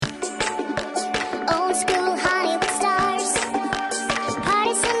school Hollywood stars.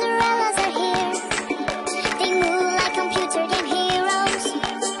 Party Cinderellas are here. They move like computer game heroes.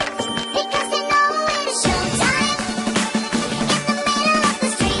 Because they know it's showtime. In the middle of the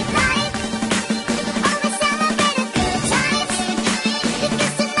street light. Always celebrate a good times.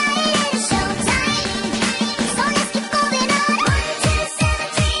 Because tonight is showtime. So let's keep moving on. 1, 2,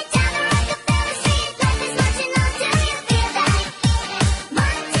 7, 3, down the Rockefeller Street. Life is marching on. Do you feel that?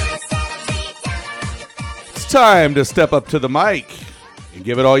 1, 2, 7, 3, down the Rockefeller Street. It's time to step up to the mic and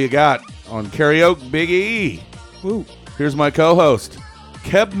give it all you got on Karaoke Big E. Woo. Here's my co-host,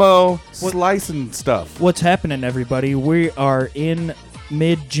 Kebmo Slicing Stuff. What's happening, everybody? We are in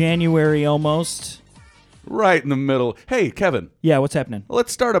mid-January almost. Right in the middle. Hey, Kevin, Yeah, what's happening?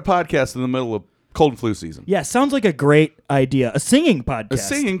 let's start a podcast in the middle of cold and flu season. Yeah, sounds like a great idea. A singing podcast. A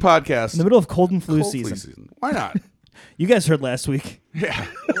singing podcast in the middle of cold and flu cold season. Why not? You guys heard last week. Yeah.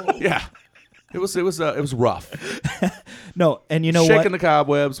 Yeah. It was rough. No, and you know Shaking what? the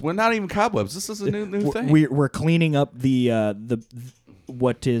cobwebs. Well, not even cobwebs. This is a new thing. We're cleaning up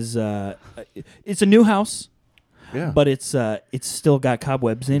what is it's a new house, yeah. but it's still got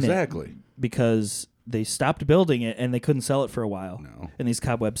cobwebs in it. Exactly. Because they stopped building it and they couldn't sell it for a while. No. And these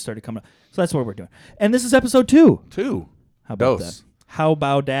cobwebs started coming up. So that's what we're doing. And this is episode 2. 2. How about Dose. that? How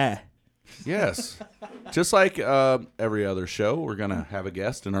about that? Yes. Just like every other show, we're going to have a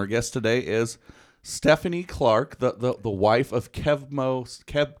guest, and our guest today is Stephanie Clark, the wife of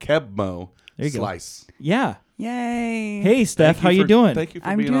Kebmo There you go. Slice. Yeah. Yay. Hey, Steph, how you doing? Thank you for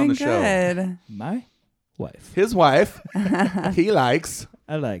I'm being doing on the show. good. My wife. His wife, he likes.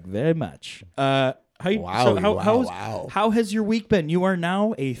 I like very much. How you, Wow, so wow. how has your week been? You are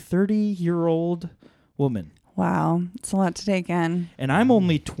now a 30-year-old woman, Wow. It's a lot to take in. and I'm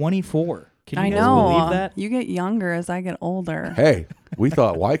only 24. Can you I guys know. believe that? You get younger as I get older. Hey, we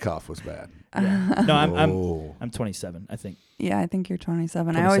thought Wyckoff was bad. No, Oh. I'm 27, I think. 'You're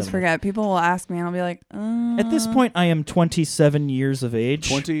 27. I always 27. forget. People will ask me and I'll be like, At this point, I am 27 years of age.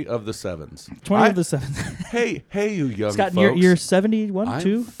 20 of the sevens. 20 of the 7. Hey, you young Scott, folks. you're 71, I'm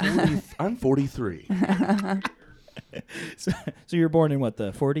too? 40, I'm 43. So you were born in what,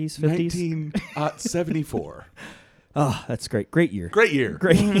 the 40s, 50s? 1974. Oh, that's great. Great year. Great year.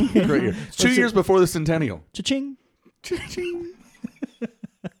 Great. Great year. It's 2 Let's years before the centennial. Cha-ching. Cha-ching.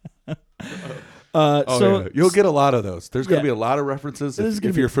 So yeah. You'll get a lot of those. There's going Yeah. to be a lot of references. This is If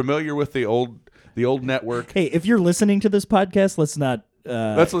gonna you're familiar with the old network, hey, if you're listening to this podcast, let's not.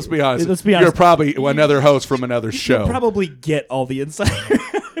 let's be honest. let's be You're honest. probably another host from another show. You'll probably get all the inside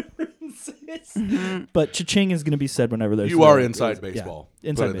references. But cha-ching is going to be said whenever there's. You are inside baseball.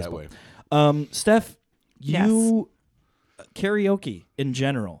 Yeah, inside Put it baseball. that way. Steph, you karaoke in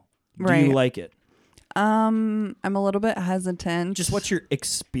general. Do Right. you like it? I'm a little bit hesitant. Just what's your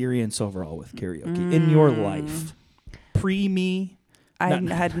experience overall with karaoke in your life? Pre me, I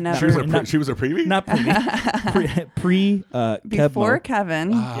not- had She was never. she was a preview? not pre me, pre Before Kebmo.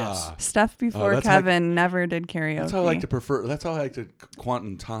 Kevin. Ah. Stuff before that's how I- Kevin never did karaoke. That's how I like to prefer. That's how I like to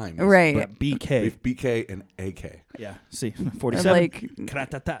quantum time. Right. BK. BK and AK. Yeah. See, Or 47. like,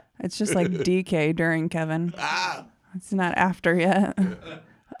 Kra-ta-ta. it's just like DK during Kevin. Ah. It's not after yet.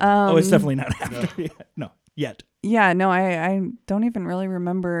 Oh, it's definitely not after yet. No, yet. Yeah, no, I don't even really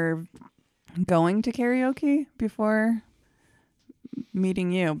remember going to karaoke before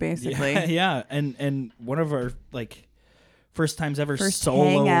meeting you, basically. Yeah, and one of our first times ever First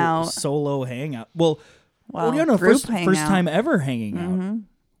solo hangout. Well, Well, group first hangout. time ever hanging out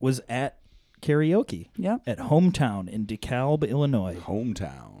was at karaoke Yep. at Hometown in DeKalb, Illinois.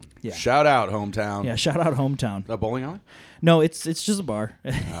 Hometown. Yeah. Shout out Hometown. Yeah, shout out Hometown. A bowling alley? No, it's just a bar.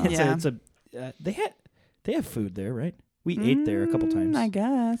 Yeah. They have food there, right? We ate there a couple times. I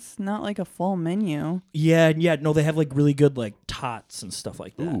guess. Not like a full menu. Yeah. No, they have really good tots and stuff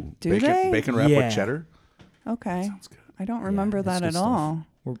like that. Ooh, Do bacon, they? bacon wrap Yeah. with cheddar? Okay. Sounds good. I don't remember it's that good at stuff. all.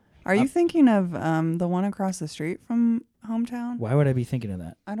 We're- Are you thinking of the one across the street from Hometown? Why would I be thinking of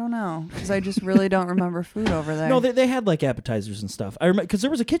that? I don't know. Because I just really don't remember food over there. No, they had appetizers and stuff. I remember because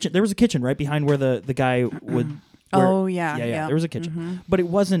there was a kitchen. There was a kitchen right behind where the guy would. Oh, yeah. yeah. There was a kitchen, but it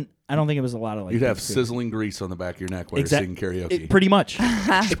wasn't. I don't think it was a lot of You'd have good food. sizzling grease on the back of your neck while you're Exact- singing karaoke. Pretty much.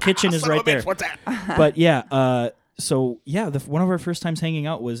 The kitchen is right there. What's that? But yeah, so yeah, one of our first times hanging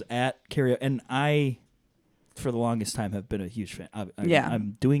out was at karaoke, and I, for the longest time, have been a huge fan.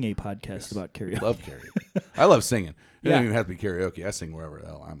 I'm doing a podcast about karaoke. Love karaoke. I love singing. It Yeah. doesn't even have to be karaoke. I sing wherever the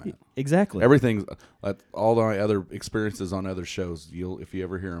hell I'm at. Exactly. Everything's all my other experiences on other shows. If you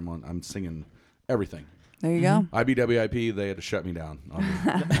ever hear them I'm singing everything. There you go. IBWIP, they had to shut me down.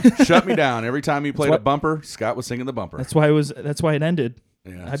 Shut me down every time you played a bumper. Scott was singing the bumper. That's why it ended.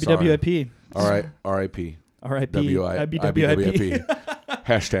 Yeah, IBWIP. R.I.P. R.I.P. IBWIP.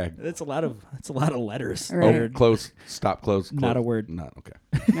 Hashtag. That's a lot of letters. Right. Oh, close. Stop. Close. Not a word. Not okay.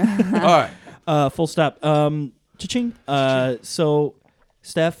 All right. Full stop. Cha-ching. So,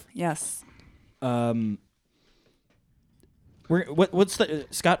 Steph, Yes. what's the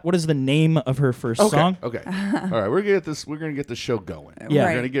Scott? What is the name of her first Okay. song? Okay. All right. We're gonna get this show going. Yeah. Right.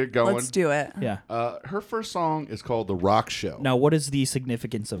 We're gonna get it going. Let's do it. Yeah. Her first song is called "The Rock Show." Now, what is the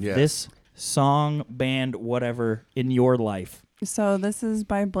significance of Yes. this song, band, whatever in your life? So this is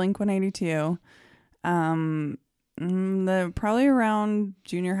by Blink-182. Probably around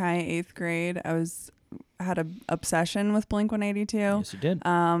junior high, 8th grade, I had an obsession with Blink-182. Yes, you did.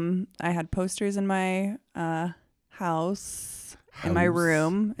 I had posters in my house, in my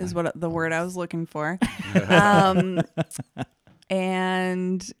room is what the word I was looking for.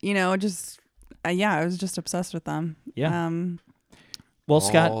 And just I was just obsessed with them. Yeah. Well,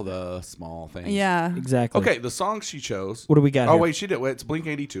 Scott, All the small things. Yeah. exactly. Okay. The song she chose. What do we got Oh here? wait, she did. Wait, it's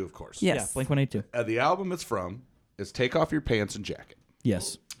Blink-182, of course. Yes. Yeah, Blink-182. The album it's from is "Take Off Your Pants and Jacket."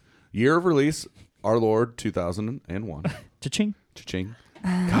 Yes. Year of release: Our Lord 2001. Cha-ching. Cha-ching.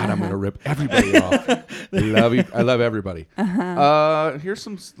 God, I'm gonna rip everybody off. I love everybody. Here's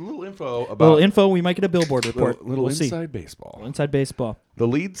some little info about Little info. We might get a Billboard report. little we'll see. inside baseball. Inside baseball. The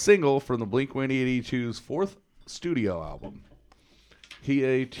lead single from the Blink-182's fourth studio album.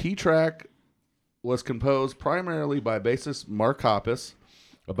 He track was composed primarily by bassist Mark Hoppus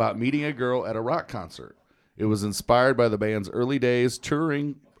about meeting a girl at a rock concert. It was inspired by the band's early days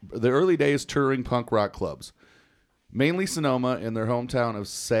touring punk rock clubs, mainly Sonoma in their hometown of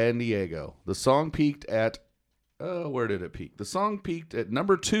San Diego. The song peaked at where did it peak? The song peaked at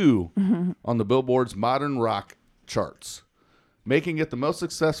number 2 on the Billboard's modern rock charts, making it the most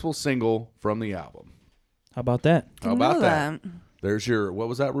successful single from the album. How about that? How about that? There's your, what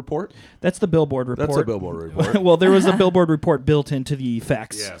was that report? That's the Billboard report. That's a Billboard report. Well, there was a Billboard report built into the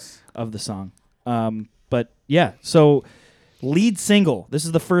facts Yes. of the song. But yeah, so lead single. This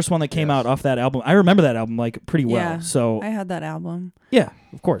is the first one that came out off that album. I remember that album pretty well. Yeah. So I had that album. yeah,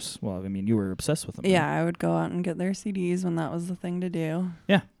 of course. Well, I mean, you were obsessed with them. Yeah, I would go out and get their CDs when that was the thing to do.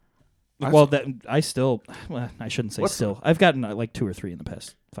 Yeah. Well, I still. Well, I shouldn't say still. I've gotten 2 or 3 in the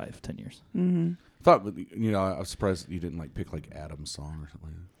past 5-10 years. Mm-hmm. Thought I was surprised you didn't pick Adam's song or something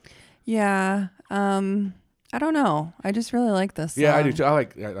like that. Yeah. I don't know. I just really like this song. Yeah, I do too. I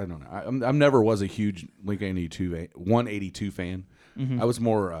don't know. I'm never was a huge Blink-182 fan. Mm-hmm. I was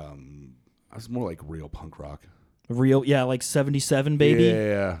more like real punk rock. Real, yeah, like 77, baby.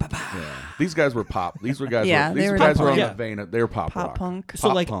 Yeah. These guys were pop. These were guys. Yeah, these they were guys were on pop that vein. They were pop rock. punk.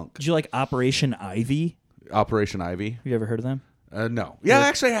 So Pop punk. did you like Operation Ivy? Operation Ivy. Have you ever heard of them? No. Yeah,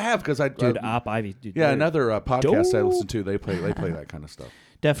 actually I have because Dude, Op Ivy. Dude, yeah, they're another podcast I dope. listen to. They play that kind of stuff.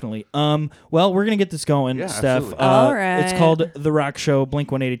 Definitely. Well, we're gonna get this going, Yeah, Steph. absolutely. All right. It's called The Rock Show,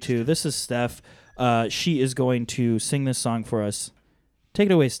 Blink-182. This is Steph. She is going to sing this song for us. Take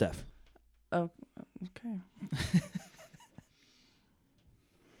it away, Steph. Oh, okay.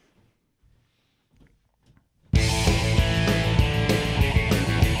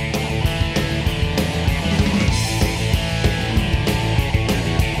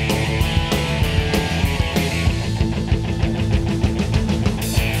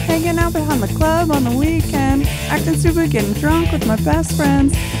 Hanging out behind the club on the weekend, acting stupid, getting drunk with my best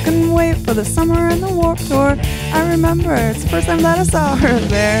friends. Couldn't wait for the summer and the Warped Tour. I remember it's the first time that I saw her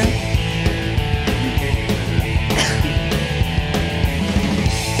there.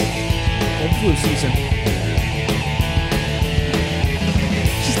 Cold flu season.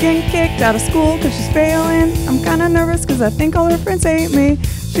 She's getting kicked out of school because she's failing. I'm kinda nervous because I think all her friends hate me.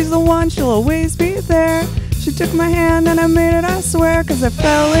 She's the one, she'll always be there. She took my hand and I made it, I swear, because I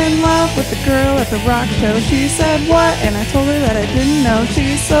fell in love with the girl at the rock show. She said what? And I told her that I didn't know.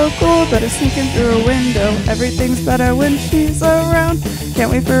 She's so cool, better sneaking through a window. Everything's better when she's around. Can't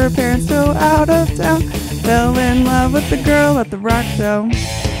wait for her parents to go out of town. Fell in love with the girl at the rock show.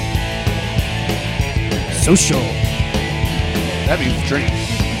 Social. That means drink.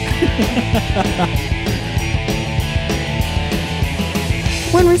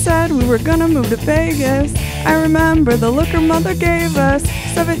 When we said we were gonna move to Vegas, I remember the look her mother gave us.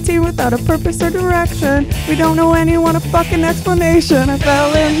 17 without a purpose or direction. We don't know anyone, a fucking explanation. I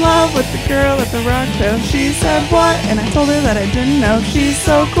fell in love with the girl at the rock show. She said what? And I told her that I didn't know. She's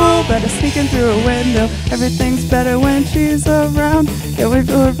so cool, better sneaking through a window. Everything's better when she's around. Can't wait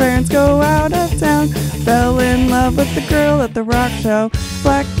till her parents go out of town. Fell in love with the girl at the rock show.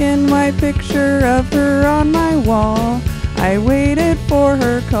 Black and white picture of her on my wall. I waited for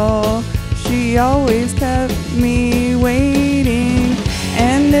her call. She always kept me waiting.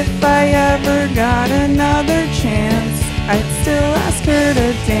 And if I ever still ask her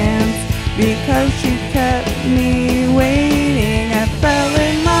to dance because she kept me waiting. I fell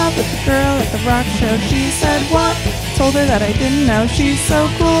in love with the girl at the rock show. She said what? Told her that I didn't know. She's so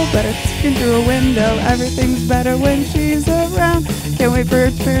cool, better looking through a window. Everything's better when she's around. Can't wait for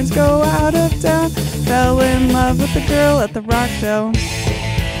her parents go out of town. Fell in love with the girl at the rock show.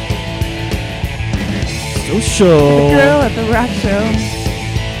 Social. The girl at the rock show.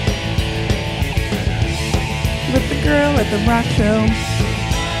 With the girl at the rock show.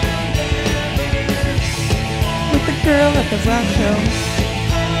 With the girl at the rock show.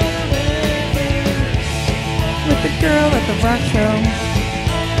 With the girl at the rock show.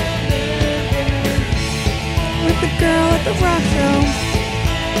 With the girl at the rock show.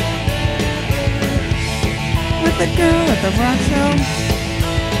 With the girl at the rock show.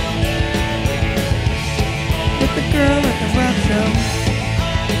 With the girl at the rock show.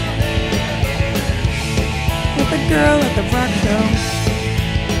 With the girl at the rock show.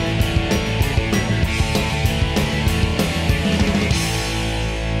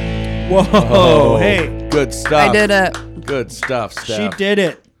 Whoa. Oh, Hey. good stuff. I did it. Good stuff, She Steph. did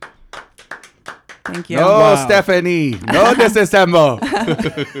it. Thank you. No, Wow. Stephanie. No desestembo.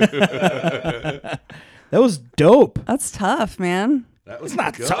 That was dope. That's tough, man. That was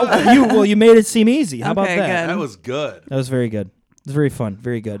not good. You made it seem easy. How about Okay, that? good. That was good. That was very good. It was very fun.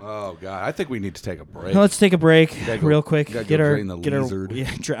 Very good. Oh god, I think we need to take a break. Now let's take a break Gotta go- real quick. gotta go Get our drain the get lizard. our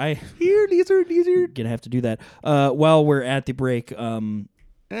yeah. Dry. Here, lizard. Gonna have to do that. While we're at the break,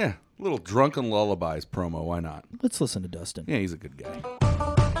 Yeah, little drunken lullabies promo. Why not? let's listen to Dustin. Yeah, he's a good guy.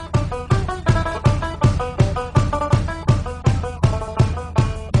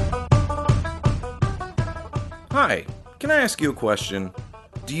 Hi, can I ask you a question?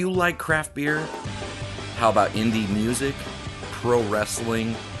 Do you like craft beer? How about indie music, pro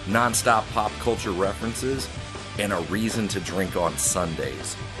wrestling, non-stop pop culture references, and a reason to drink on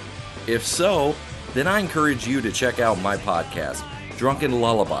Sundays? If so, then I encourage you to check out my podcast, Drunken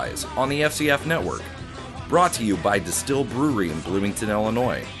Lullabies, on the FCF Network. Brought to you by Distill Brewery in Bloomington,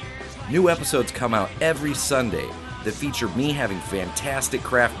 Illinois. New episodes come out every Sunday that feature me having fantastic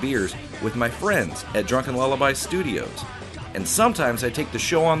craft beers with my friends at Drunken Lullaby Studios. And sometimes I take the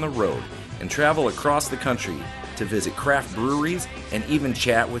show on the road and travel across the country to visit craft breweries and even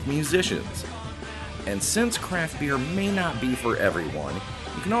chat with musicians. And since craft beer may not be for everyone,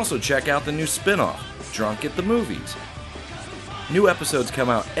 you can also check out the new spin-off, Drunk at the Movies. New episodes come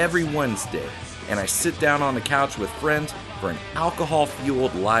out every Wednesday, and I sit down on the couch with friends for an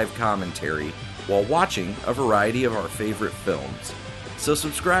alcohol-fueled live commentary while watching a variety of our favorite films. So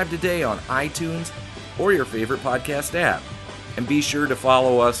subscribe today on iTunes or your favorite podcast app. And be sure to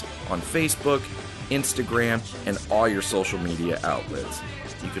follow us on Facebook, Instagram, and all your social media outlets.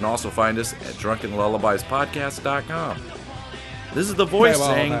 You can also find us at drunkenlullabiespodcast.com. This is the voice Okay,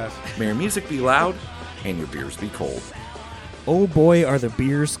 well, saying, nice. may your music be loud and your beers be cold. Oh boy, are the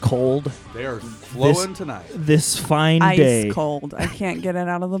beers cold They are flowing tonight. this fine Ice day. cold. I can't get it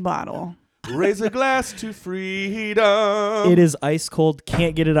out of the bottle. Raise a glass to freedom. It is ice cold.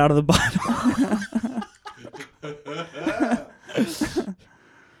 Can't get it out of the bottle.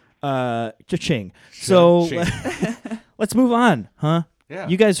 Cha-ching. So Cha-ching. let's move on, huh? Yeah.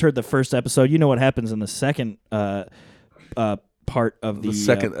 You guys heard the first episode. You know what happens in the second part of The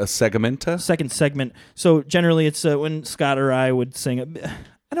second segmenta. second segment. So generally, it's when Scott or I would sing.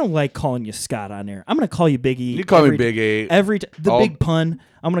 I don't like calling you Scott on air. I'm going to call you Big E. You call me Big E The all- big pun.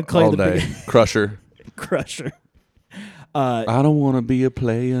 I'm going to call all you the day. big Crusher. crusher. I don't want to be a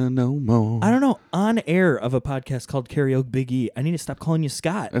player no more. I don't know. On air of a podcast called Karaoke Big E, I need to stop calling you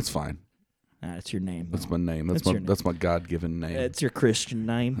Scott. That's fine. That's your name. That's though. my name. That's That's your name. That's my God-given name. It's your Christian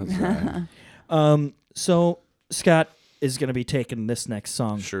name. That's right. So Scott is going to be taking this next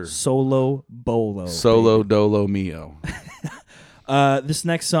song. Sure. Solo Bolo. Solo Dolo Mio. This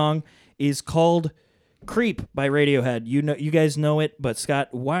next song is called "Creep" by Radiohead. You guys know it, but Scott,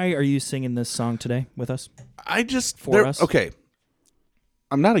 why are you singing this song today with us? I just For us? Okay.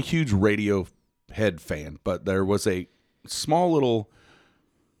 I'm not a huge Radiohead fan, but there was a small little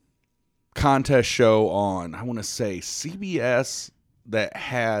contest show on, I want to say CBS, that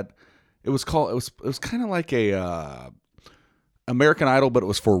had it was kind of like a American Idol, but it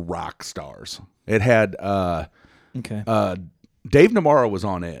was for rock stars. It had Okay. Dave Navarro was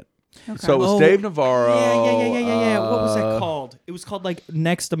on it. So it was Dave Navarro. Yeah. What was that called? It was called like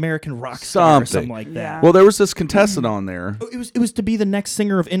Next American Rock Star or something like that. Yeah. Well, there was this contestant on there. It was to be the next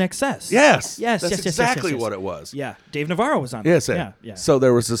singer of InXS. Yes. Yes. That's yes, exactly yes. what it was. Yeah. Dave Navarro was on. Yes. it. Yeah. So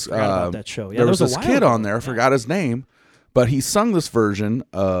there was this. Forgot about that show. Yeah, there that was was a this while kid ago. on there. I forgot his name, but he sung this version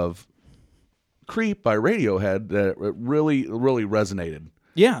of Creep by Radiohead that it really, really resonated.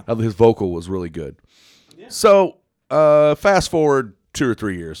 Yeah. His vocal was really good. So fast forward 2 or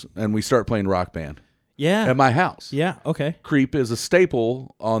 3 years, and we start playing Rock Band Yeah. at my house. Yeah. Okay. Creep is a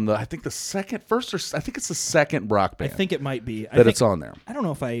staple on I think it's the second Rock I Band think it might be. it's on there. I don't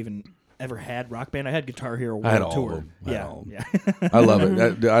know if I even ever had Rock Band. I had Guitar Hero World I had all Tour. of them. I had Yeah. all of Yeah. I love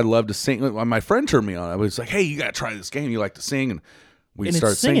it. I love to sing. When my friend turned me on, I was like, "Hey, you got to try this game. You like to sing?" And we And it's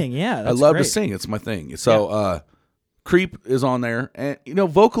started singing, yeah, I that's love to great. sing. It's my thing. So, Creep is on there, and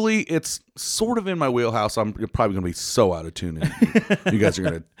vocally, it's sort of in my wheelhouse. I'm probably going to be so out of tune. And you guys are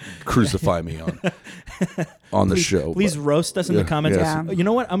going to crucify me on the show. Please but- roast us in the comments. yes. Yeah. You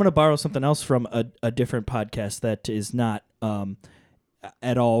know what? I'm going to borrow something else from a different podcast that is not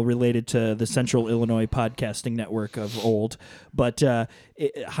at all related to the Central Illinois Podcasting Network of old. But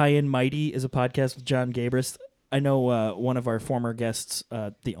High and Mighty is a podcast with John Gabris. I know one of our former guests,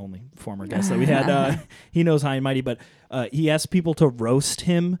 the only former guest that we had, he knows High and Mighty, but he asked people to roast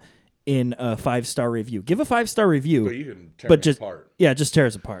him in a 5-star review. Give a 5-star review, But you can tear but me just apart. yeah, just tear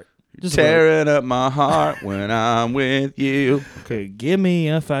us apart. Just Tearing up my heart when I'm with you. okay, give me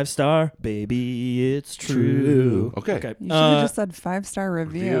a 5-star, baby. It's true. Okay. You should have just said 5-star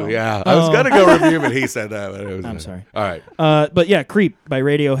review. Yeah, I was going to go review, but he said that. But it was, I'm sorry. All right. But yeah, Creep by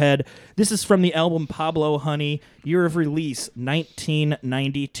Radiohead. This is from the album Pablo Honey. Year of release,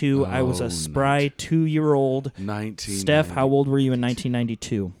 1992. I was a spry 2-year-old. 19. Steph, how old were you in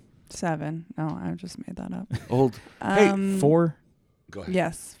 1992? 7. No, I just made that up. Old. Hey, 4? go ahead.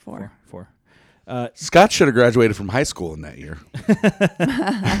 Yes, 4. 4. Scott should have graduated from high school in that year.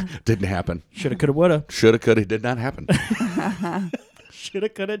 Didn't happen. Shoulda, coulda, woulda. Shoulda, coulda. Did not happen. Shoulda,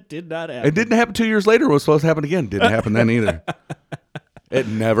 coulda, did not happen. It didn't happen 2 years later. It was supposed to happen again. Didn't happen then either. It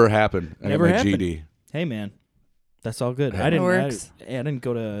never happened. I got Never my happened. GD. Hey, man. That's all good. Hey. I didn't. Works. I didn't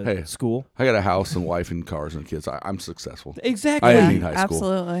go to Hey. school. I got a house and wife and cars and kids. I'm successful. Exactly. I didn't need high school.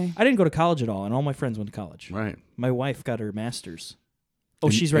 Absolutely. I didn't go to college at all, and all my friends went to college. Right. My wife got her master's. Oh,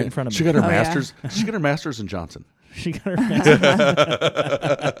 she's right in front of me. She got her Oh, yeah. master's. She got her master's in Johnson. She got her master's.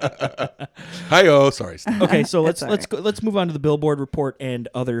 Hi-oh. Sorry. Steve. Okay, so let's It's all right. let's move on to the Billboard report and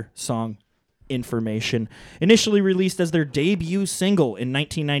other song information. Initially released as their debut single in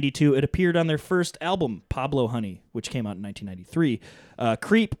 1992, it appeared on their first album, Pablo Honey, which came out in 1993.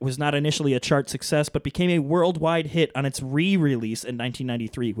 Creep was not initially a chart success, but became a worldwide hit on its re-release in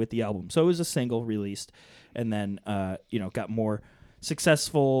 1993 with the album. So it was a single released, and then got more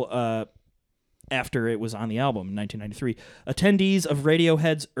successful after it was on the album in 1993. Attendees of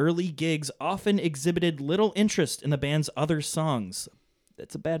Radiohead's early gigs often exhibited little interest in the band's other songs.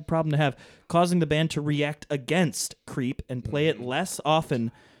 That's a bad problem to have, causing the band to react against Creep and play it less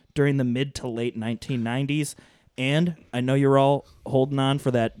often during the mid to late 1990s. And I know you're all holding on for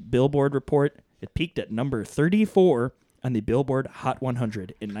that Billboard report. It peaked at number 34 on the Billboard Hot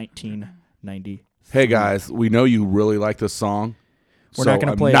 100 in 1990. Hey, guys. We know you really like this song. We're so not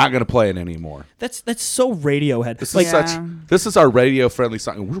gonna I'm play it. not going to play it anymore. That's so Radiohead. This Like, is Yeah. this is our radio friendly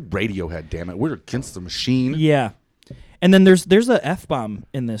song. We're Radiohead, damn it. We're against the machine. yeah. And then there's a F-bomb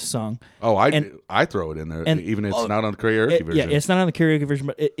in this song. Oh, And- I throw it in there, and- even if oh, it's not on the karaoke Yeah, version. it's not on the karaoke version,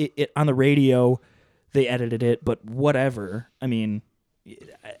 but it on the radio, they edited it. But whatever. I mean,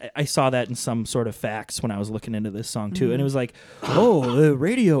 I saw that in some sort of facts when I was looking into this song too, and it was like, oh, the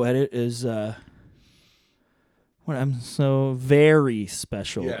radio edit is what I'm so very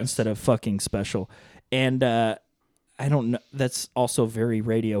special Yes. instead of fucking special, and I don't know. That's also very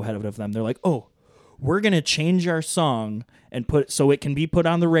Radiohead of them. They're like, oh, we're gonna change our song and put so it can be put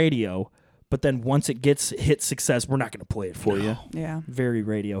on the radio. But then once it gets hit success, we're not going to play it for you. Yeah. Very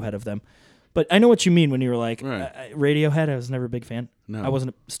Radiohead of them. But I know what you mean when you were like, Right. Radiohead, I was never a big fan. No. I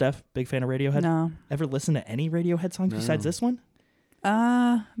wasn't, Steph, big fan of Radiohead. No. Ever listen to any Radiohead songs besides this one?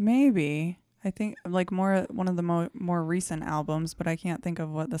 Maybe. I think like one of the more recent albums, but I can't think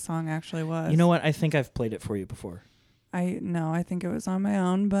of what the song actually was. You know what? I think I've played it for you before. I think it was on my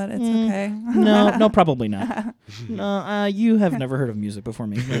own, but it's okay. No, probably not. No, you have never heard of music before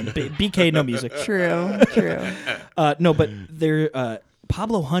me. BK, no music. True. No, but they're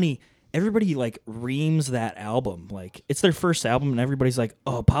Pablo Honey. Everybody like reams that album. Like it's their first album, and everybody's like,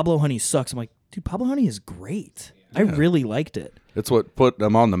 "Oh, Pablo Honey sucks." I'm like, dude, Pablo Honey is great. I really liked it. It's what put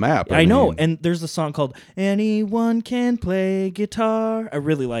them on the map. I know. mean, And there's a song called "Anyone Can Play Guitar." I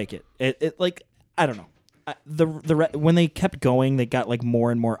really like it. It like I don't know. When they kept going, they got like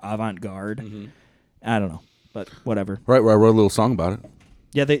more and more avant-garde. I don't know, but whatever. right where I wrote a little song about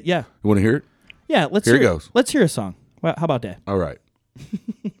it. Yeah, You want to hear it? yeah. Let's Here it hear goes. Let's hear a song. Well, how about that? All right.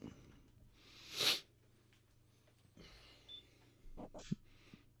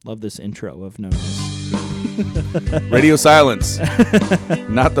 Love this intro of No News. Radio silence.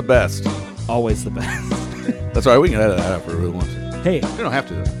 Not the best. Always the best. That's all right. We can edit that out if we really want to. Hey, We don't have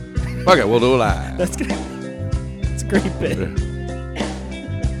to. Okay, we'll do it live. that's good. It's a great bit.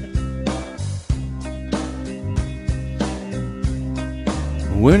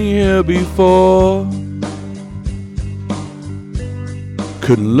 When you're here before,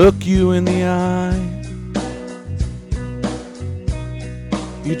 couldn't look you in the eye.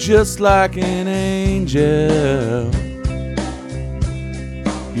 You're just like an angel.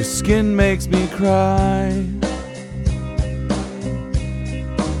 Your skin makes me cry.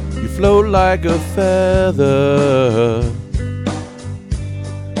 You float like a feather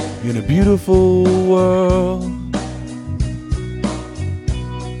in a beautiful world.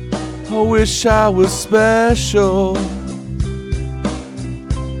 I wish I was special.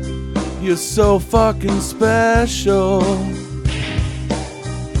 You're so fucking special.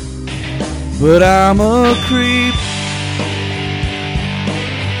 But I'm a creep.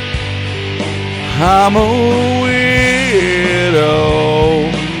 I'm a weirdo.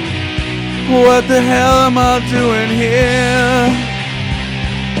 What the hell am I doing here?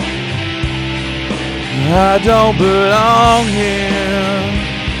 I don't belong here.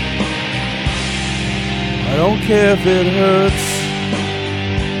 I don't care if it hurts.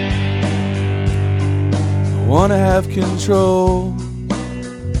 I wanna have control.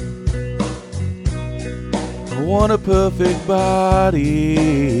 I want a perfect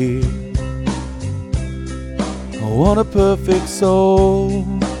body. I want a perfect soul.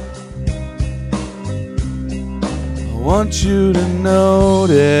 I want you to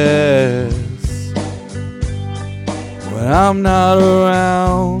notice when I'm not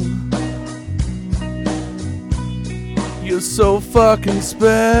around. You're so fucking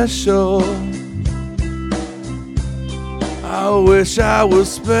special. I wish I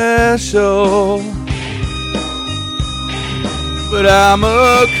was special. But I'm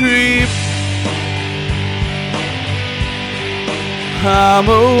a creep. I'm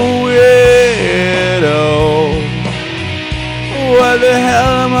a weirdo. What the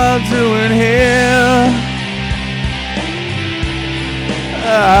hell am I doing here?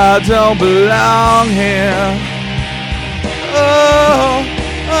 I don't belong here. Oh,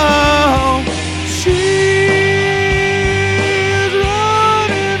 oh, she's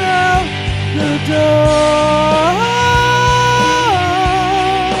running out the door.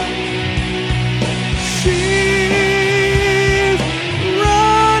 She's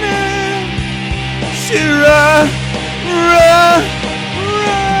running. She run, run,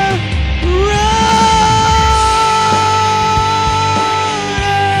 run, run.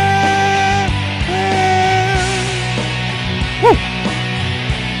 Woo.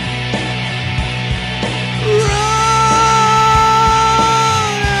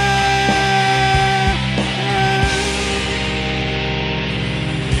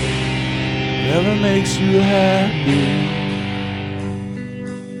 Whatever makes you happy,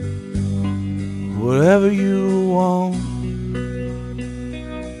 whatever you want.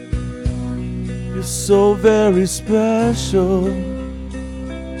 You're so very special.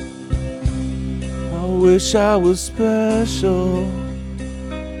 I wish I was special,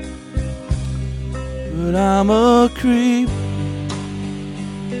 but I'm a creep.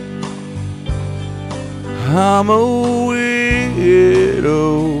 I'm a weirdo.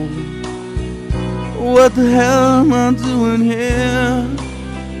 What the hell am I doing here?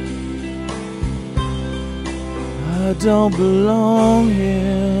 I don't belong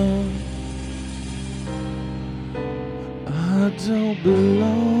here. I don't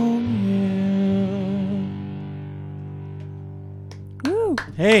belong here. Woo.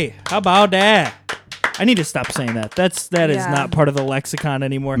 Hey, how about that? I need to stop saying that. That is Yeah. not part of the lexicon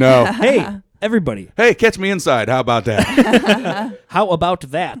anymore. No. Hey, everybody. Hey, catch me inside. How about that? How about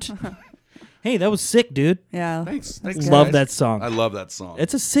that? Hey, that was sick, dude. Yeah. Thanks. Love guys. that song. I love that song.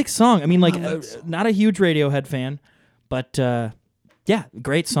 It's a sick song. I mean, like, not a huge Radiohead fan, but yeah,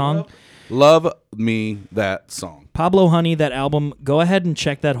 great song. Love me that song. Pablo Honey, that album. Go ahead and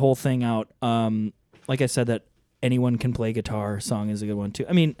check that whole thing out. Like I said, that Anyone Can Play Guitar song is a good one too.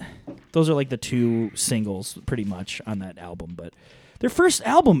 I mean, those are like the two singles pretty much on that album. But their first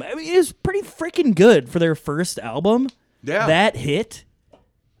album, I mean, is pretty freaking good for their first album. Yeah. That hit.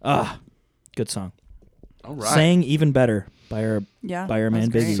 Good song. All right. Sang Even Better by our Yeah, by our that's man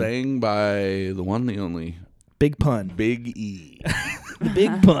great. Biggie. Sang by the one, the only, Big Pun. Big E.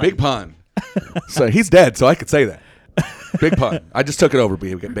 Big Pun. Big Pun. So he's dead, so I could say that. Big Pun. I just took it over,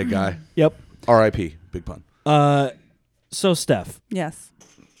 big guy. Yep. R.I.P. Big Pun. So Steph, Yes.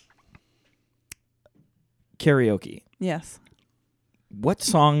 karaoke. Yes. what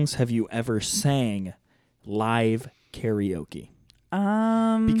songs have you ever sang live karaoke?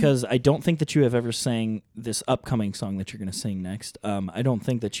 Because I don't think that you have ever sang this upcoming song that you're going to sing next. I don't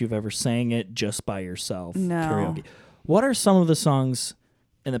think that you've ever sang it just by yourself. No. Karaoke. What are some of the songs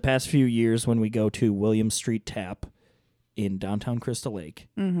in the past few years when we go to William Street Tap in downtown Crystal Lake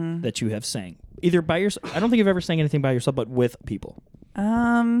that you have sang? Either by yourself. I don't think you've ever sang anything by yourself, but with people.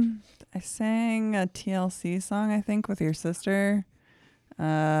 I sang a TLC song, I think, with your sister.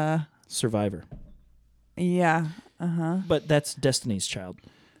 Survivor. Yeah. But that's Destiny's Child.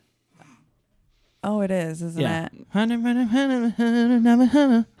 Oh, it is, isn't Yeah. it? I'm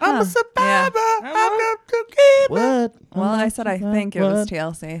Huh. a survivor. Yeah. What? Well, I said I think it was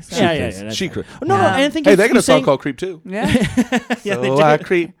TLC. So. Yeah. That's She fine. creep. No, Yeah. I think Hey, if they got you a song sang- called Creep too. Yeah. Yeah, they So do. I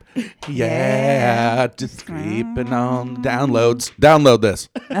creep. Yeah, just creeping on downloads. Download this.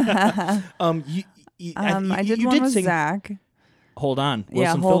 I did you one did with sing. Zach. Hold on.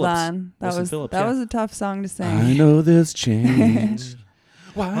 Yeah, Wilson hold Phillips. on. Wilson Phillips, That yeah. was a tough song to sing. I know this change.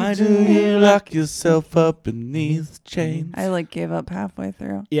 Why do you lock yourself up beneath chains? I like gave up halfway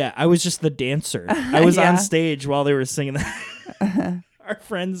through. Yeah, I was just the dancer. I was Yeah. on stage while they were singing that. Our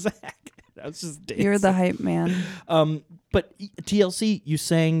friend Zach. I was just dancing. You're the hype man. But TLC, you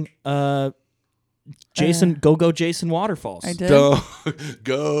sang Jason Go Jason Waterfalls. I did.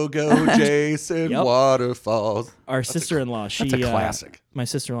 Go, Jason Yep. Waterfalls. Our sister-in-law, she That's a classic. My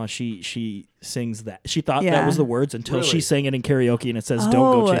sister-in-law, she sings that. She thought that Yeah. was the words until she Really? sang it in karaoke, and it says "Don't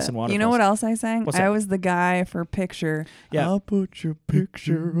go chasing waterfalls." You know what else I sang? What's I that? was the guy for Picture. Yeah. I'll put your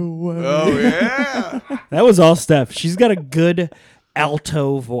picture away. Oh, yeah. That was all Steph. She's got a good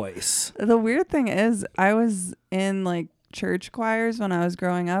alto voice. The weird thing is, I was in like church choirs when I was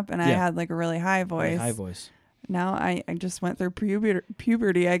growing up, and I Yeah. had like a really high voice. High voice. Now I just went through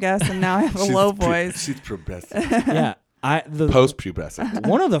puberty, I guess, and now I have a low voice. She's progressive. Yeah, Post-pubescent.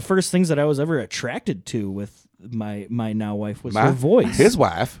 one of the first things that I was ever attracted to with my now wife was her voice. His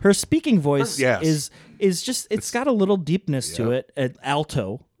wife. Her speaking voice Yes. is just it's got a little deepness to it, an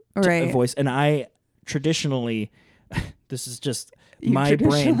alto Right. voice, and I traditionally this is just You my brain.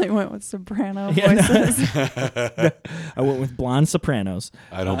 traditionally went with soprano Yeah, no. voices. I went with blonde sopranos.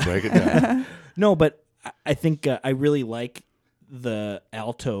 I don't break it down. No, but I think I really like the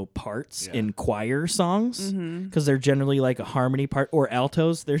alto parts in choir songs because they're generally like a harmony part, or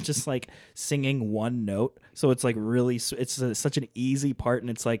altos. They're just like singing one note, so it's like really it's such an easy part, and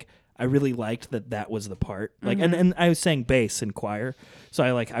it's like I really liked that was the part. Like and I was saying bass in choir, so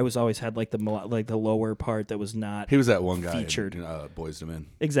I was always had like the lower part that was not He was that one guy Featured. in Boys to Men.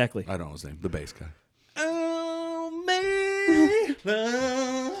 exactly. I don't know his name. The bass guy. Oh, me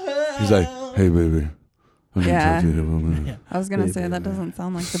love. He's like, hey, baby. I'm Yeah. gonna talk to you in a minute. I was gonna say that doesn't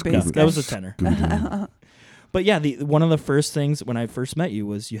sound like the bass No, guy. that was a tenor. But yeah, one of the first things when I first met you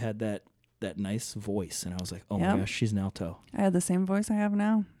was you had that nice voice, and I was like, oh Yep. my gosh, she's an alto. I had the same voice I have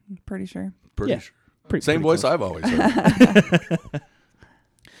now. I'm pretty sure. Pretty Yeah. sure. Same pretty voice close. I've always heard.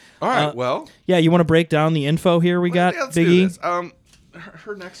 All right, well. Yeah, you want to break down the info here? We got let's Big do E. this.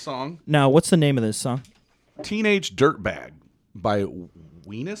 Her next song, Now, what's the name of this song? Teenage Dirtbag by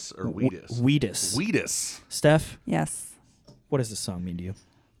Weenus or Wheatus? Wheatus. Wheatus. Steph, Yes. what does this song mean to you?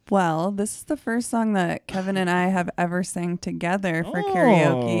 Well, this is the first song that Kevin and I have ever sang together for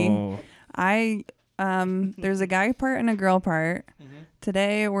karaoke. There's a guy part and a girl part.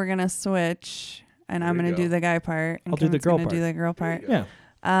 Today we're gonna switch, and I'm There you gonna do go. the guy part. And I'll do the Kevin's girl gonna part. Do the girl part. Yeah.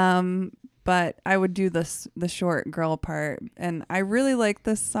 But I would do the short girl part, and I really like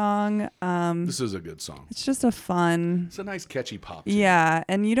this song. This is a good song. It's just a fun. It's a nice catchy pop. tune. Yeah,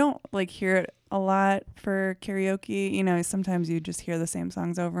 and you don't like hear it a lot for karaoke. You know, sometimes you just hear the same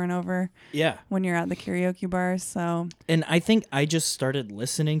songs over and over Yeah. when you're at the karaoke bars. So And I think I just started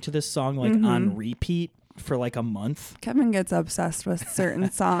listening to this song like on repeat for like a month. Kevin gets obsessed with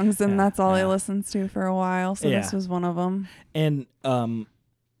certain songs, and that's all he listens to for a while. So this Yeah. was one of them. And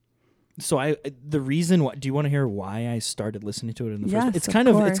so the reason why, do you want to hear why I started listening to it in the Yes, first? It's of kind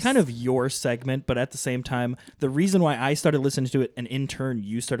of course. it's kind of your segment, but at the same time, the reason why I started listening to it, and in turn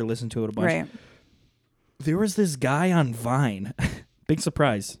you started listening to it a bunch. Right. There was this guy on Vine. Big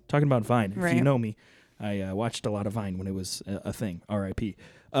surprise. Talking about Vine. If you Right. know me, I watched a lot of Vine when it was a thing. R.I.P.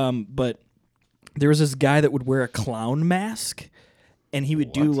 But there was this guy that would wear a clown mask. And he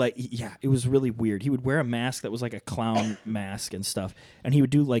would do it was really weird. He would wear a mask that was like a clown mask and stuff. And he would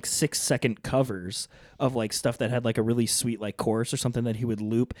do like 6-second covers of like stuff that had like a really sweet like chorus or something that he would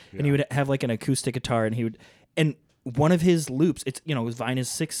loop. And he would have like an acoustic guitar, and one of his loops, it's, Vine is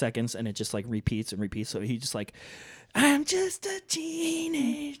 6 seconds and it just like repeats and repeats. So he just like, I'm just a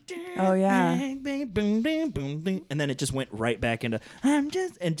teenager. Oh, yeah. Bang, bang, boom, bang, boom, bang. And then it just went right back into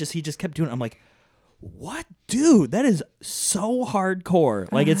he just kept doing it. I'm like, what, dude? That is so hardcore.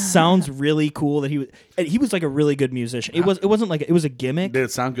 Like, it sounds really cool that he was like a really good musician. It wasn't like it was a gimmick. Did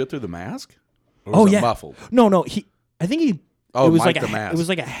it sound good through the mask? Or Oh was it yeah, muffled. No, I think he. Oh, it was Mike like the Mask. It was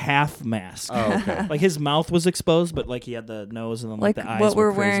like a half mask. Oh, okay. Like his mouth was exposed, but like he had the nose and then Like the eyes. what were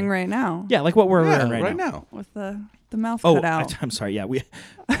we're crazy. wearing right now. Yeah, like what we're Yeah, wearing right, now. now. With the mouth Oh, cut out. I'm sorry. Yeah,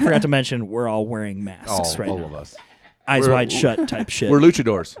 I forgot to mention we're all wearing masks right all now. of us. Eyes We're- wide shut type shit. We're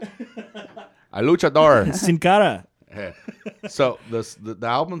luchadors. A luchador. Sin cara. Hey. So the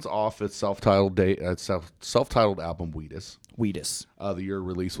album's off its self-titled self-titled album Wheatus. Wheatus. The year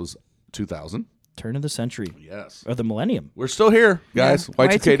release was 2000. Turn of the century. Yes. Or the millennium. We're still here, guys. Yeah.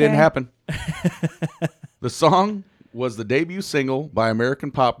 Y2K Y2K. didn't happen. The song was the debut single by the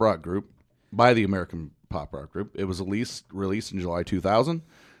American pop rock group. It was released in July 2000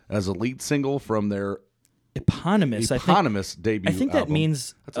 as a lead single from their Eponymous. eponymous debut I think that album.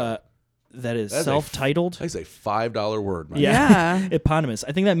 means that is that's a- self-titled. That's a $5 word, man. Yeah. Eponymous.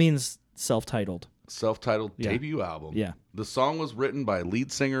 I think that means self-titled. Self-titled debut album. Yeah. The song was written by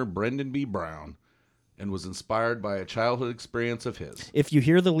lead singer Brendan B. Brown and was inspired by a childhood experience of his. If you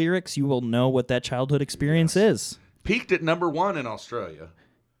hear the lyrics, you will know what that childhood experience is. Peaked at number 1 in Australia.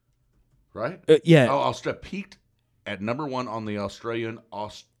 Right? Yeah. Oh, Australia peaked at number 1 on the Australian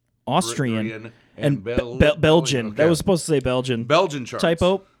Austrian and Belgian. Belgian. Okay. That was supposed to say Belgian. Belgian charts.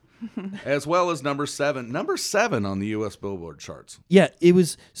 Typo. As well as number 7 on the U.S. Billboard charts. Yeah, it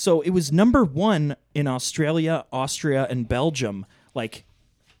was number 1 in Australia, Austria, and Belgium, like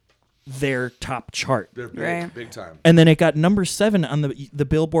their top chart. They're big, Right. big time. And then it got number 7 on the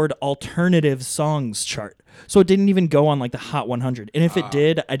Billboard Alternative Songs chart. So it didn't even go on like the Hot 100. And if it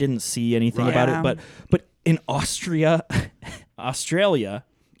did, I didn't see anything Right. about Yeah. it. But in Australia,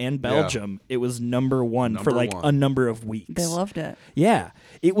 and Belgium, it was number 1 for Number like 1. a number of weeks. They loved it. Yeah.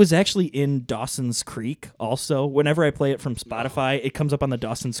 It was actually in Dawson's Creek also. Whenever I play it from Spotify, it comes up on the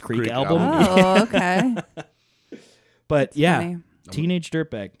Dawson's Creek, Creek album. album. Oh, okay. But yeah, funny. Teenage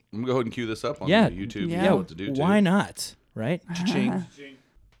Dirtbag. I'm going to go ahead and cue this up on Yeah. the YouTube. Yeah. You know what to do, too. Why not? Right? Cha-ching.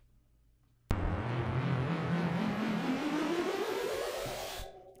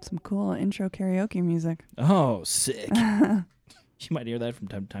 Some cool intro karaoke music. Oh, sick. You might hear that from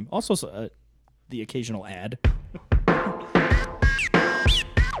time to time. Also, the occasional ad.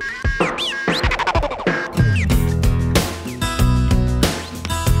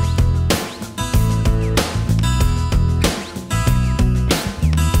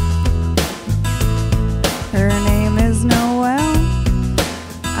 Her name is Noelle.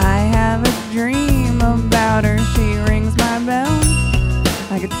 I have a dream about her. She rings my bell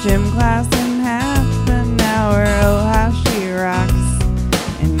like a gym class in half an hour. Oh, how she rocks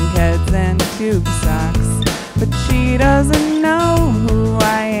in Keds and tube socks. But she doesn't know who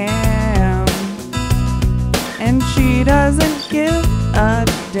I am, and she doesn't give a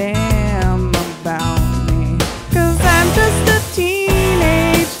damn about me. 'Cause I'm just a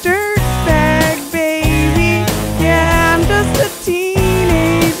teenage dirtbag, baby. Yeah, I'm just a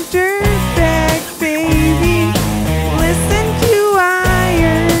teenage dirtbag, baby. Listen to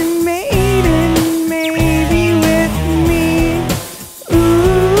Iron Maiden, maybe with me.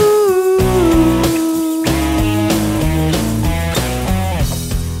 Ooh.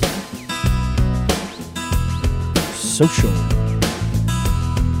 Social.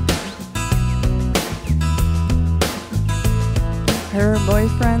 Her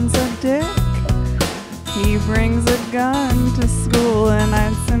boyfriend's a dick. He brings a gun to school and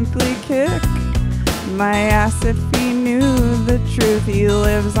I'd simply kick my ass if he knew the truth. He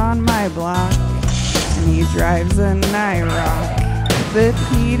lives on my block and he drives a Nyrock, but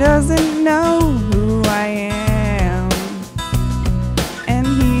he doesn't know who I am, and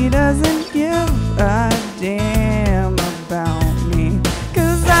he doesn't give a damn about me.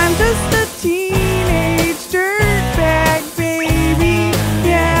 'Cause I'm just a teenage dirtbag, baby.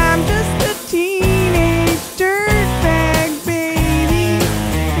 Yeah, I'm just a teenage dirtbag, baby.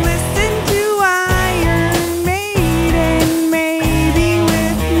 Listen to Iron Maiden, maybe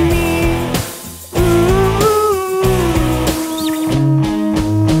with me. Ooh.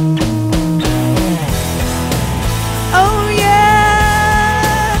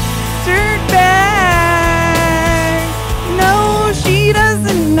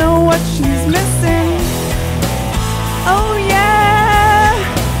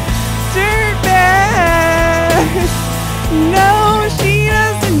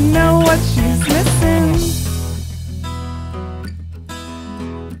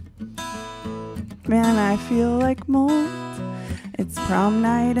 like mold. It's prom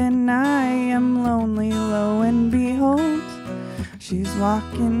night and I am lonely, lo and behold. She's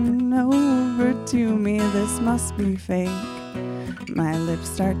walking over to me, this must be fake. My lips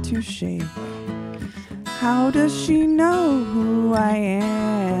start to shake. How does she know who I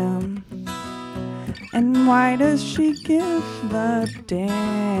am? And why does she give the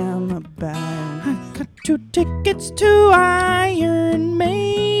damn about? I've got 2 tickets to Iron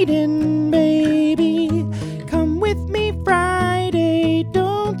Maiden, baby. Come with me Friday,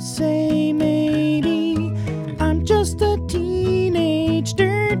 don't say maybe. I'm just a teenage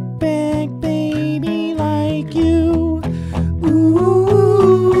dirtbag baby like you. Ooh.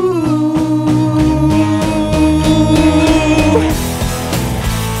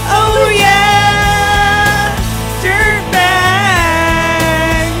 Oh yeah, dirtbag.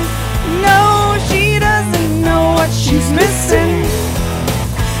 No, she doesn't know what she's missing.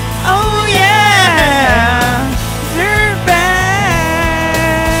 Oh yeah, dirtbag.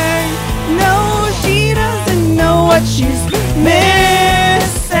 No, she doesn't know what she's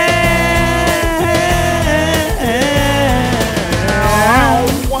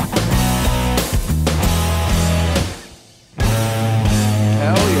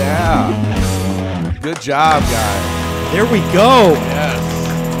Hell yeah. Good job, guys. There we go.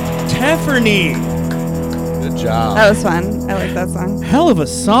 Yes. Tefferny. Good job. That was fun. I like that song. Hell of a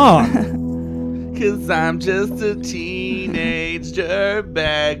song. Cause I'm just a teenage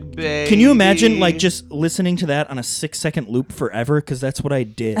dirtbag baby. Can you imagine like just listening to that on a 6-second loop forever? Because that's what I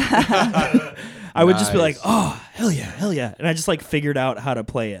did. I would just be like, Nice. oh, hell yeah. And I just like figured out how to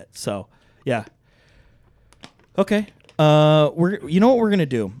play it. So yeah. Okay. You know what we're gonna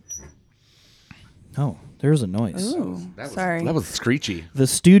do? Oh, there's a noise. Ooh, That was, sorry. That was screechy. The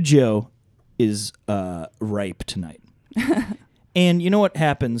studio is ripe tonight. And you know what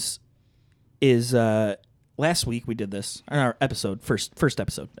happens is last week we did this on our episode, first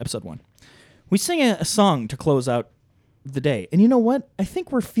episode 1. We sing a song to close out the day. And you know what? I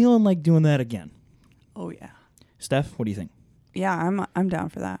think we're feeling like doing that again. Oh yeah. Steph, what do you think? Yeah, I'm down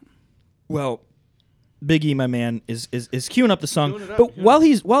for that. Well, Big E, my man, is queuing up the song. Queuing it up, But yeah.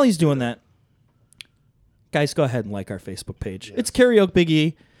 while he's doing that, guys, go ahead and like our Facebook page. It's Karaoke Big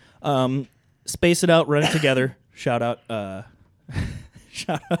E. Space it out, run it together. Shout out.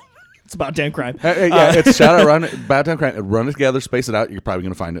 Shout out. It's about damn crime. Hey, yeah, it's shout out, run it, bad time crime. Run it together, space it out. You're probably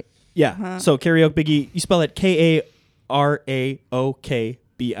gonna find it. Yeah. So Karaoke Big E. You spell it Karaokebige.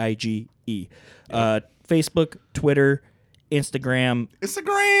 Facebook, Twitter, Instagram.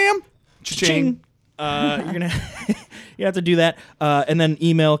 Instagram. Cha-ching. You're gonna you have to do that, and then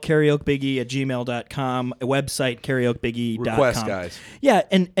email karaokebiggie@gmail.com, a website karaokebiggie.com. Request, guys. Yeah,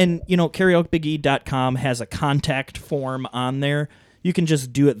 and you know karaokebiggie.com has a contact form on there. You can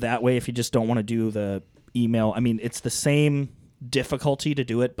just do it that way if you just don't want to do the email. I mean, it's the same difficulty to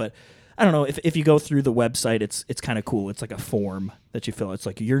do it, but I don't know, if you go through the website, it's kind of cool. It's like a form that you fill. It's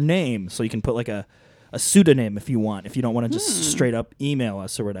like your name, so you can put like a pseudonym if you want, if you don't want to just straight up email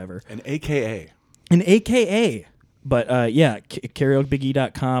us or whatever. An AKA. An AKA. But yeah,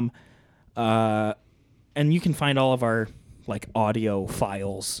 karaokebiggie.com. And you can find all of our like audio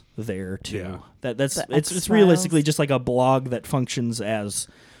files there too. Yeah. That's The it's X realistically files. just like a blog that functions as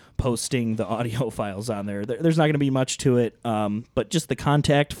posting the audio files on there. There's not going to be much to it, but just the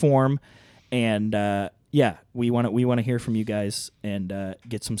contact form, and yeah, we want to hear from you guys and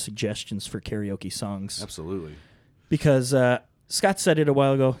get some suggestions for karaoke songs. Absolutely. Because Scott said it a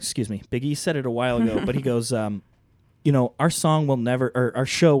while ago. Excuse me, Big E said it a while ago, but he goes, you know, our show will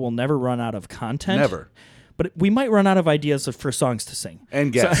never run out of content. Never. But we might run out of ideas for songs to sing.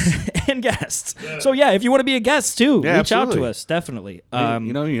 And guests. And guests. So yeah, if you want to be a guest too, Yeah, reach out to absolutely. us, definitely.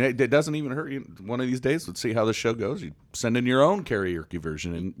 It doesn't even hurt you. One of these days, let's see how the show goes. You send in your own karaoke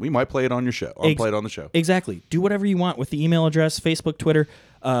version, and we might play it on your show. Or play it on the show. Exactly. Do whatever you want with the email address, Facebook, Twitter.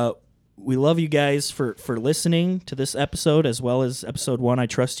 We love you guys for listening to this episode as well as episode 1. I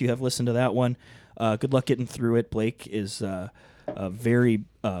trust you have listened to that one. Good luck getting through it. Blake is a very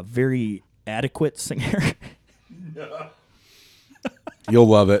adequate singer. You'll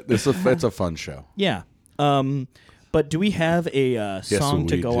love it. It's a fun show. Yeah. But do we have a song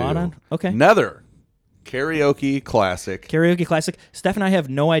to we go do. out on? Okay. Another karaoke classic. Karaoke classic. Steph and I have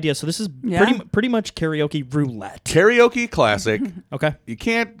no idea, so this is Yeah. pretty much karaoke roulette. Karaoke classic. Okay. You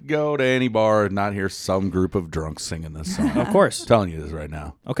can't go to any bar and not hear some group of drunks singing this song. Of course. I'm telling you this right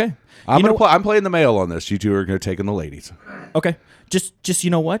now. Okay. I'm playing the male on this. You two are going to take in the ladies. Okay. Just you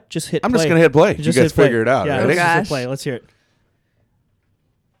know what? Just hit I'm play. just gonna hit play. You Just guys hit play. figure it out, Yeah, ready? let's just hit Gosh. play. Let's hear it.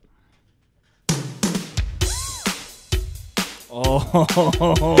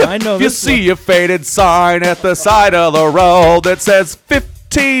 Oh, I know You this see a faded sign at the side of the road that says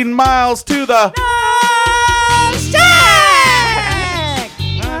 15 miles to the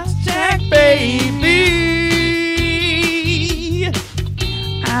Jack, baby.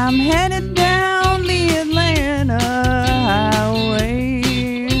 I'm headed down the Atlanta highway,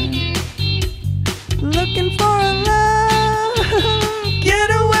 looking for a love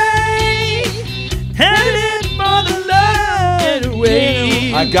getaway. Headed for the love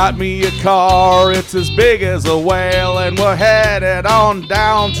getaway. I got me a car, it's as big as a whale, and we're headed on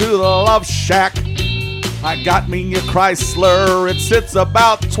down to the Love Shack. I got me a Chrysler, it sits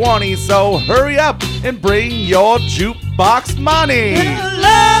about 20, so hurry up and bring your jukebox money.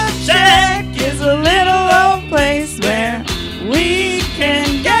 Love Shack is a little old place where we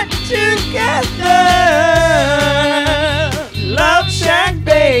can get together. Love Shack,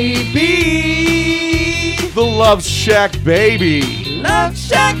 baby. The Love Shack, baby. Love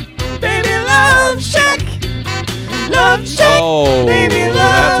Shack, baby, Love Shack. Love Shack, Oh, baby, Love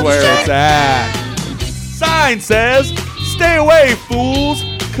that's where Shack. it's at. Sign says, stay away, fools,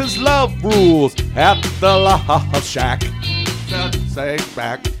 'cause love rules at the Love Shack. Say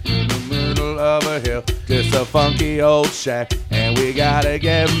back in the middle of a hill, just a funky old shack, and we gotta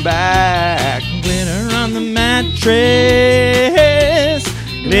get back. Glitter on the mattress,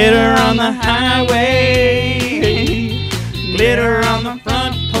 glitter on the highway, glitter on the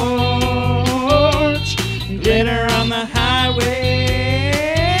front porch, glitter on the highway.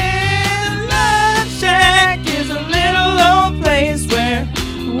 Love Shack is a little old place where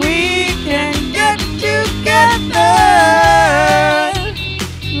we can get together.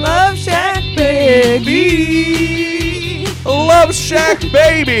 Love Shack, baby. Love Shack,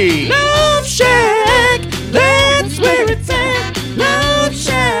 baby. Love Shack, that's where it's at. Love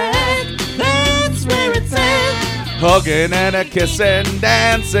Shack, that's where it's at. Hugging and a kissing,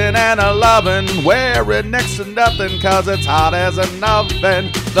 dancing and a loving, wearing next to nothing 'cause it's hot as an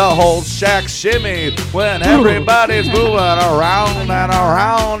oven. The whole shack shimmy when everybody's moving around and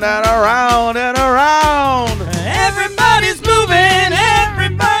around and around and around. Everybody's moving,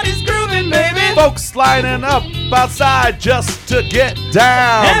 everybody's grooving, baby. Folks lining up outside just to get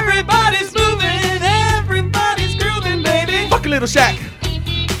down. Everybody's moving, everybody's grooving, baby. Funky little shack.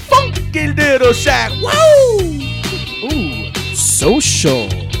 Funky little shack. Woo! Ooh, social.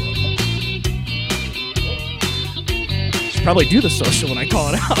 Should probably do the social when I call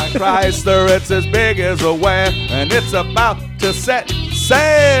it out. Chrysler, it's as big as a whale, and it's about to set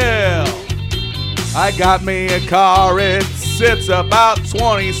sail. I got me a car, it sits about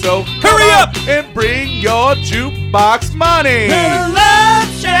 20, so hurry up and bring your jukebox money. The Love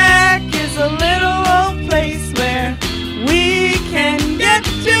Shack is a little old place where we can get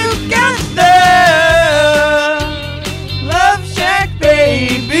together. Love Shack,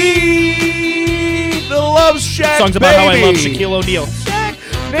 baby. The Love Shack, Songs about how I love baby. Shaquille O'Neal. Shack,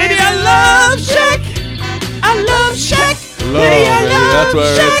 baby, I love Shack. I love Shack. Love, baby, I baby, love that's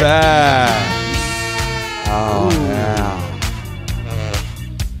where Shack. it's at. Oh, yeah.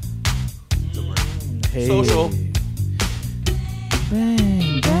 Hey. Social.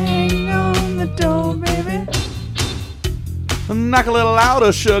 Bang, bang on the door, baby. Knock a little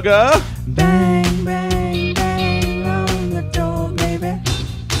louder, sugar. Bang, bang, bang on the door, baby.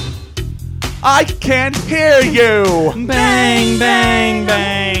 I can't hear you. Bang, bang,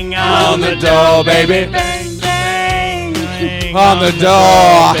 bang On the door, baby. Bang, bang. On the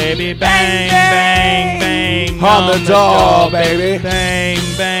door. baby. Bang, bang, bang. On the door, baby. Bang,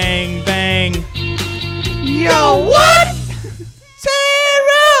 bang, bang. Yo, what?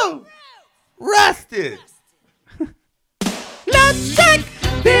 Zero. Rusted. Love Shack,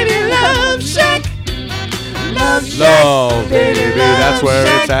 baby, Love Shack. Love Shack, Love, baby, that's where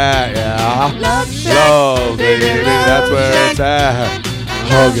it's at, yeah. Love Shack, Love, baby, that's where it's at.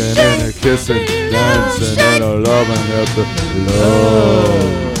 Hugging and a kissing, dancing and a loving at the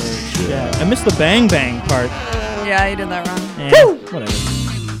love. Yeah, I missed the bang bang part. Yeah, you did that wrong. Whatever.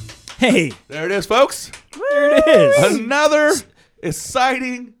 Hey, There it is, folks. there it is. Another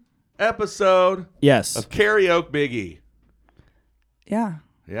exciting episode Yes. of Karaoke Biggie. Yeah.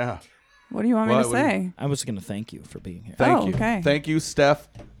 Yeah. What do you want me What to would you- say? I was going to thank you for being here. Thank Oh, you. okay. Thank you,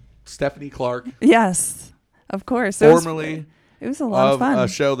 Stephanie Clark, Yes, of course. formerly It was a lot of of fun. a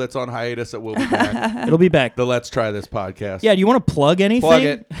show that's on hiatus that will be back. It'll be back. The Let's Try This podcast. Yeah, do you want to plug anything? Plug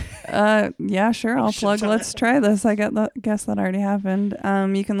it. Yeah, sure. I'll plug. Let's try this. I guess that already happened.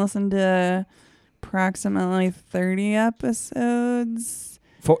 You can listen to approximately 30 episodes.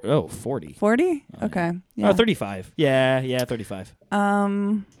 40. 40? Okay. Yeah. Oh, 35. Yeah, 35.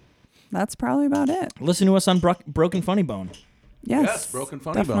 That's probably about it. Listen to us on Broken Funny Bone. Yes. Broken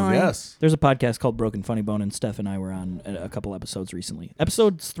Funny definitely. Bone. Yes. There's a podcast called Broken Funny Bone, and Steph and I were on a couple episodes recently.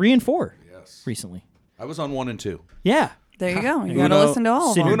 Episodes 3 and 4 Yes. recently. I was on 1 and 2. Yeah. There you go. You Uno got to listen to all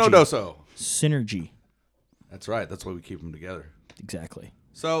of them. Synergy. Uno doso. Synergy. That's right. That's why we keep them together. Exactly.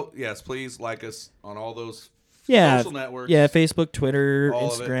 So, yes, please like us on all those Yeah. social networks. Yeah, Facebook, Twitter,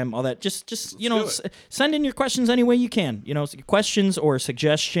 All of it. Instagram, all that. Just do it. send in your questions any way you can. Questions or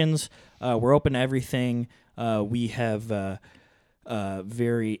suggestions. We're open to everything. We have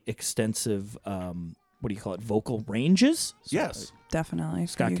very extensive, what do you call it, vocal ranges. So Yes. Definitely.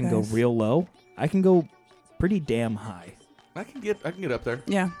 for Scott you can go guys. real low. I can go pretty damn high. I can get up there.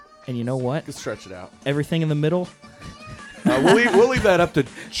 Yeah. And you know what? Just stretch it out. Everything in the middle. We'll leave that up to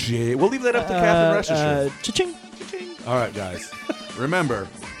We'll leave that up to Captain Reschischer. Cha-ching. All right, guys. Remember,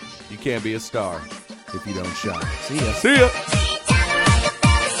 you can't be a star if you don't shine. See ya. See ya.